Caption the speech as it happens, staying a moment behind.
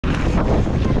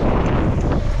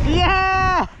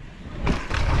Yeah!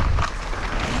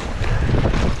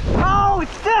 Oh,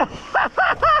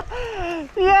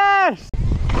 yes!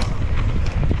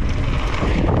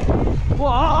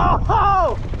 Whoa!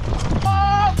 Oh!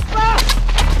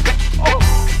 Oh!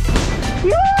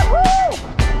 Yoo-hoo!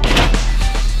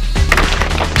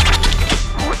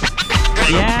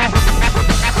 Yeah!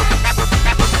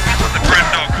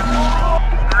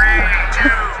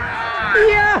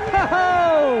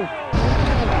 Yo!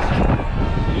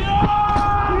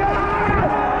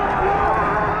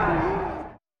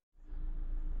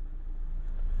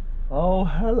 Oh,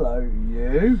 hello,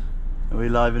 you. Are we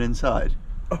live and inside?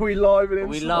 Are we live and inside? Are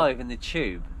we live in the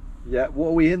tube? Yeah, what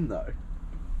are we in though?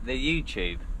 The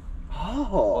U-tube. Oh.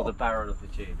 Or the barrel of the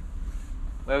tube.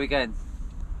 Where are we going?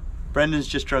 Brendan's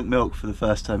just drunk milk for the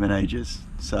first time in ages,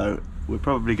 so we're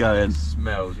probably going...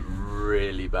 Smells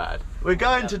really bad. We're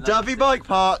going to Dyfi Bike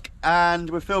Park and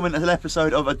we're filming an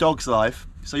episode of A Dog's Life.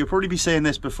 So you'll probably be seeing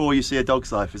this before you see A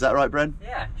Dog's Life. Is that right, Bren?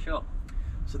 Yeah, sure.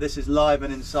 So this is live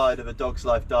and inside of A Dog's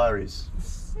Life Diaries.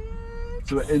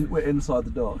 So we're inside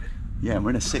the dog. Yeah, and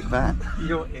we're in a sick van.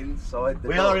 You're inside the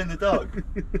We are in the dog.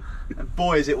 And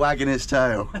boy, is it wagging his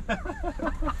tail.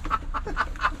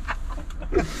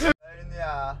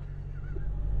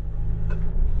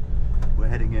 We're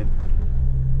heading in.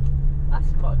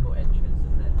 That's quite a cool entrance,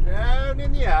 isn't it? Down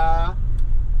in the air.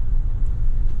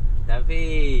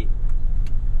 Dyfi!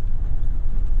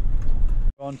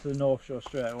 Onto the North Shore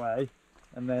straight away,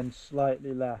 and then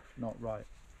slightly left, not right.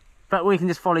 But we can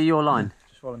just follow your line.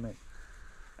 Just follow me.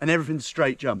 And everything's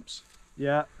straight jumps.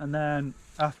 Yeah, and then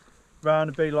round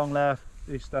a big long left,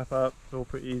 you step up, it's all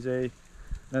pretty easy.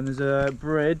 Then there's a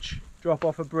bridge, drop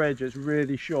off a bridge, it's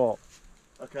really short.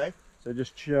 Okay. So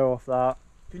just chill off that.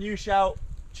 Can you shout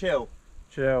chill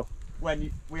Chill.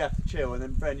 when we have to chill, and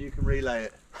then Bren, you can relay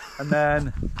it. And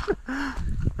then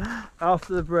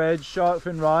after the bridge, shark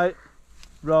fin right,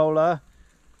 roller,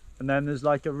 and then there's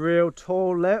like a real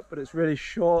tall lip, but it's really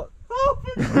short.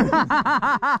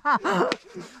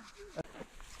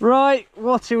 Right,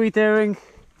 what are we doing?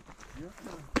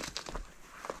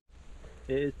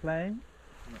 It is playing.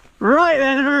 Right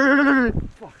then!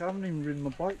 Fuck, I haven't even ridden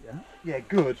my bike yet. Yeah,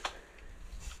 good.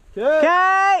 Good.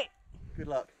 Okay! Good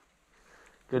luck.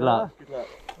 Good luck. Good luck.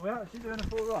 Are we actually doing a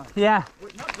full run? Yeah.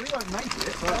 Wait, no, we won't make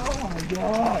it. Oh my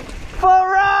god. Full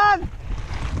run!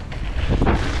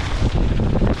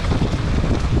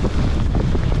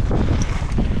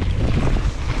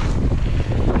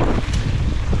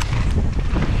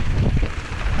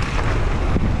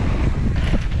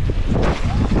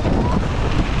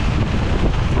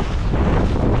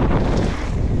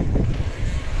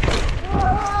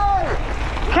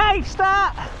 Okay,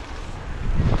 start!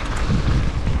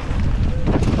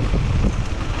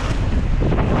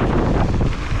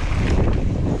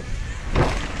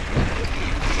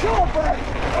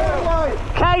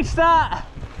 Okay, start!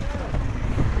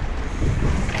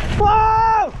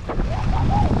 Whoa!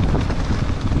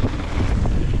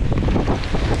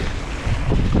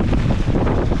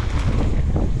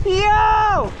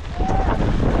 Yo!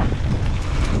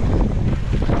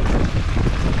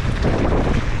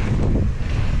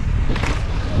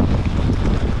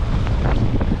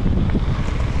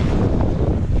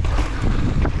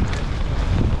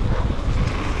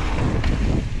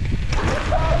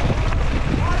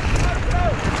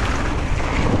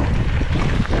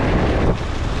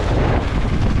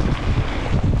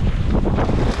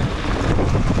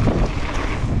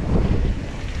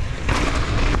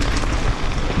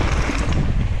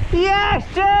 Yes,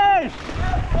 dude!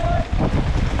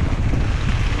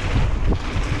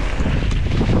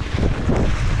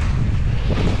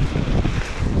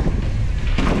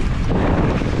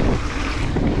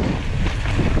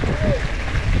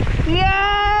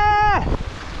 Yeah!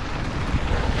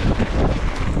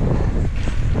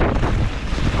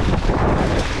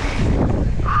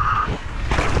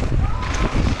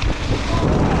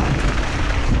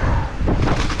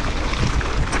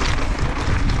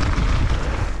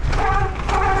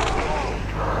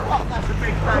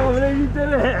 Oh, then you did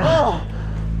it! Oh,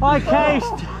 I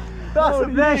cased that's a the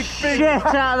big, shit big...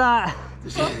 out of that.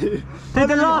 Did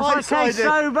the last one case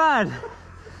so bad?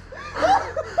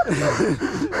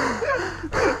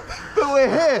 But we're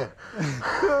here.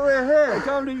 But we're here! I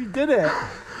can't believe you did it!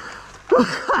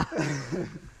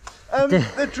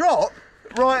 The drop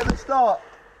right at the start,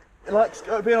 like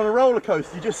being on a roller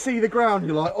coaster, you just see the ground,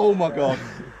 you're like, oh my god.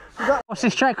 What's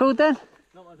this track called then?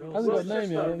 Hasn't got a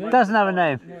name yet, I don't think. Doesn't have a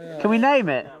name. Can we name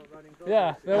it?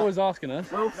 Yeah, they're always asking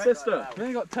us. Well, sister. We've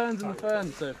only got Turns in the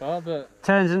Ferns so far, but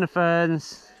Turns in the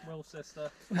Ferns. Roll, sister.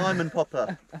 Hyman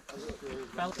Popper.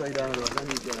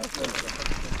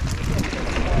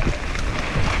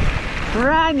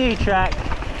 Brand new track.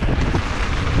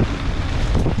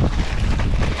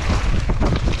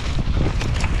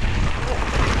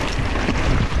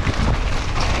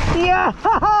 Yeah!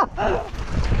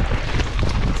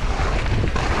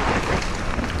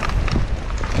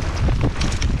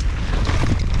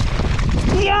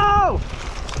 Yo!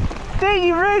 Dude,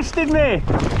 you roasted me!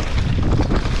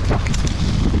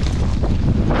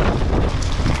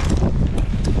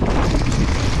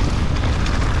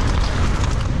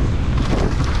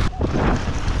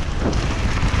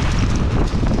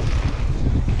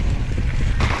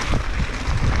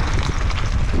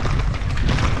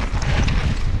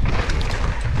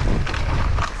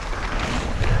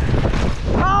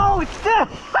 Oh!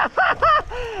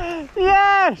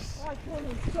 Yes!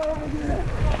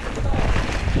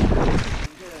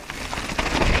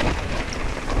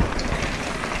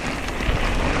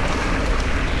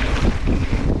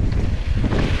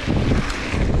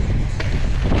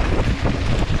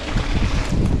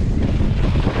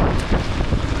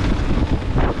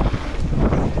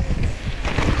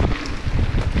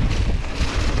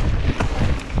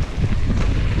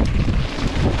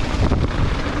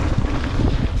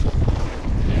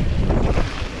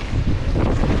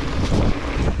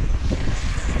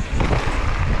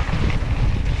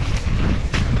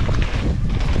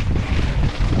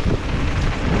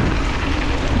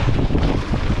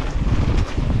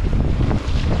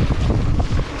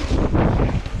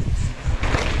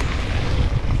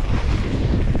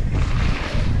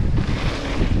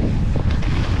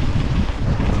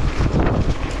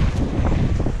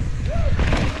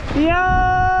 Yo!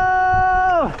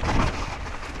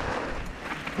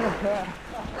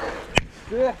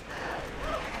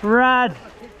 Rad.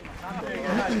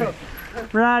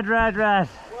 Rad.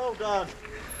 Well done.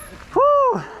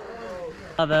 Woo!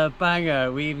 Another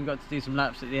banger. We even got to do some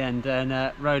laps at the end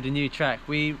and rode a new track.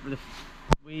 We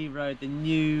rode the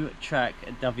new track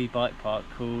at Dyfi Bike Park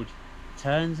called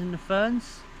Turns in the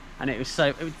Ferns, and it was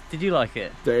so. Did you like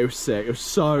it? Dude, it was sick. It was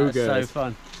so good. So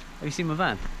fun. Have you seen my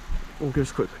van? We'll give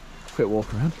us a quick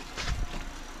walk around.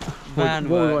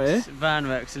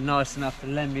 Vanworks are nice enough to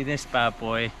lend me this bad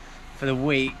boy for the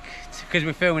week because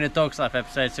we're filming a Dog's Life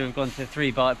episode, so we've gone to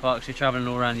 3 bike parks. We're travelling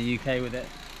all around the UK with it.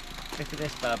 Look at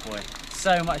this bad boy.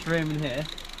 So much room in here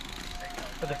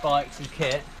for the bikes and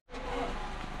kit.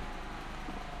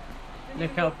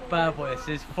 Look how bad boy this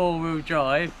is. 4-wheel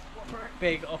drive,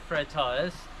 big off-road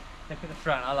tyres. Look at the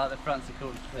front. I like the fronts are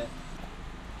cool to fit.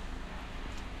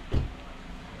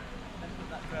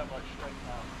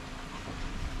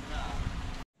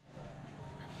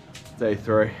 Day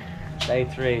 3. Day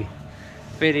 3.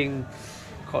 Feeling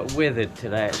quite withered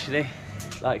today actually.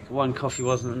 Like one coffee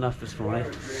wasn't enough this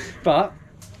morning. But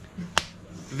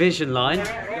vision line.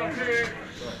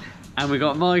 And we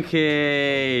got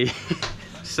Mikey.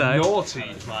 So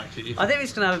Naughty, Mikey. I think we're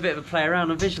just gonna have a bit of a play around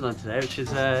on vision line today, which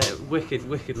is a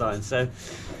wicked line. So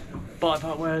bike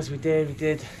park wears we did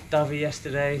Dyfi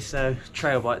yesterday, so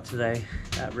trail bike today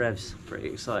at Revs. Pretty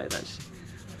excited actually.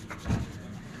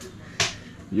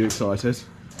 You excited?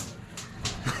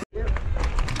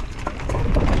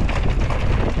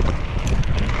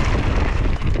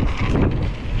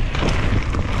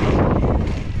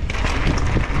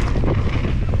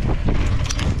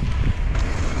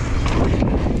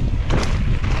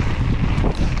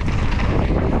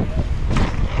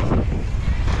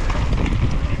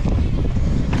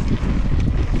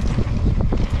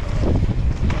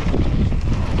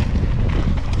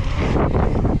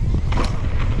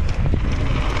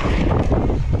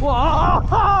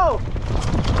 Whoa!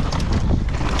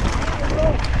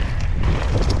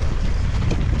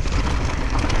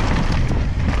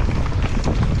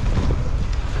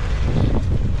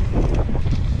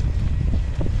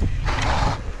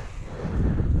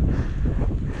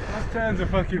 Those turns are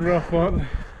fucking rough, aren't they?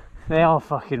 They are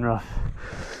fucking rough.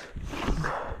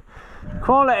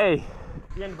 Quality!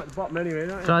 You end up at the bottom anyway,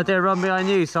 don't you? So I do a run behind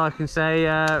you so I can say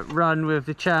run with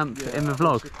the champ in the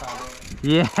vlog.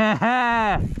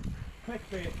 Yeah!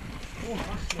 Clickbait.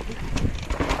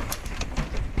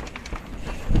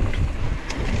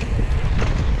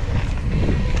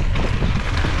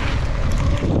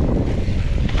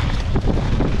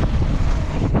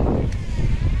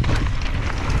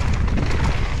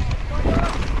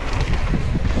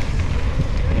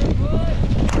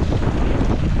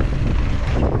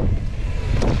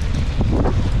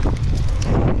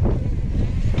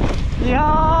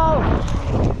 Yo!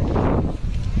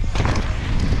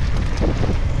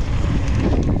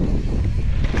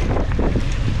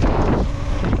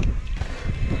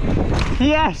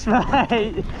 Yes,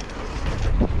 mate!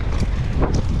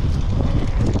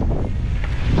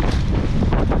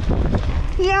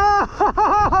 Yo!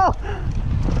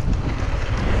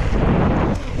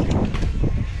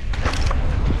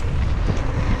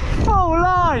 Full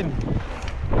line!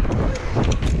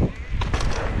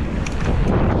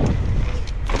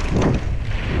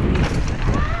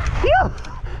 Yo!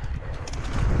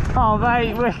 Oh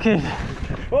mate, wicked!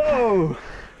 Whoa!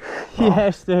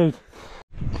 Yes, dude.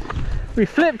 We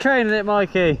flip training it,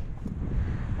 Mikey.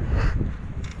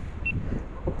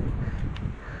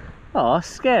 Oh,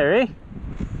 scary.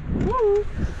 Woo!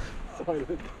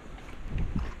 Silent.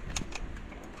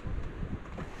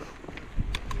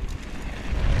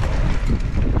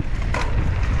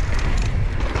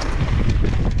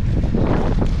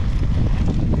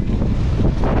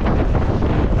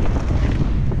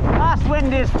 That's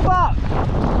windy as fuck.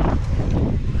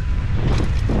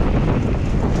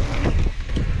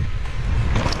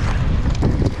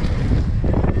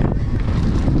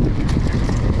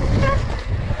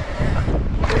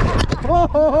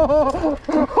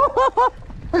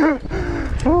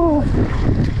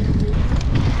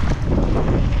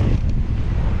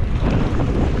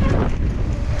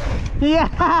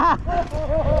 Yeah!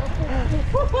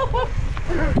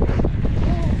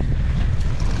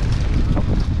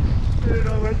 Dude,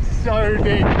 I went so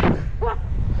deep.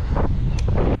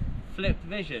 Flipped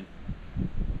vision.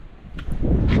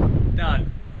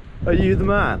 Done. Are you the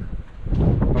man? I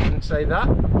wouldn't say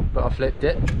that, but I flipped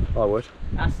it. I would.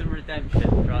 That's some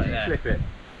redemption right there. Flip it.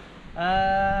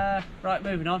 Right,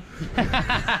 moving on.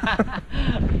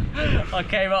 I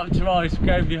came up to Ice,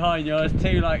 going behind you. I was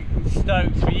too like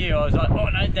stoked for you. I was like, oh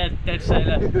no, dead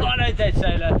sailor. Oh no, dead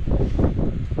sailor.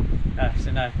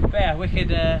 So no. But yeah, wicked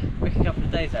couple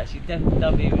of days actually.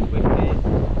 W was wicked.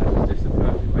 That's just the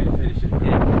perfect way to finish it.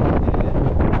 Yeah.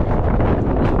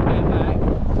 Going back.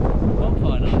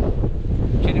 Bonfire night.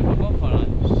 Chilling for bonfire night.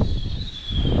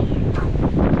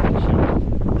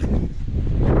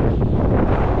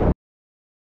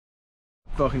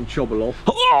 Fucking chobble.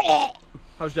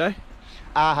 How's your day?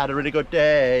 I had a really good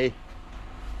day.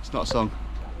 It's not a song.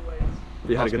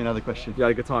 You had a Ask me good, another question. you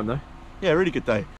had a good time though? Yeah, really good day.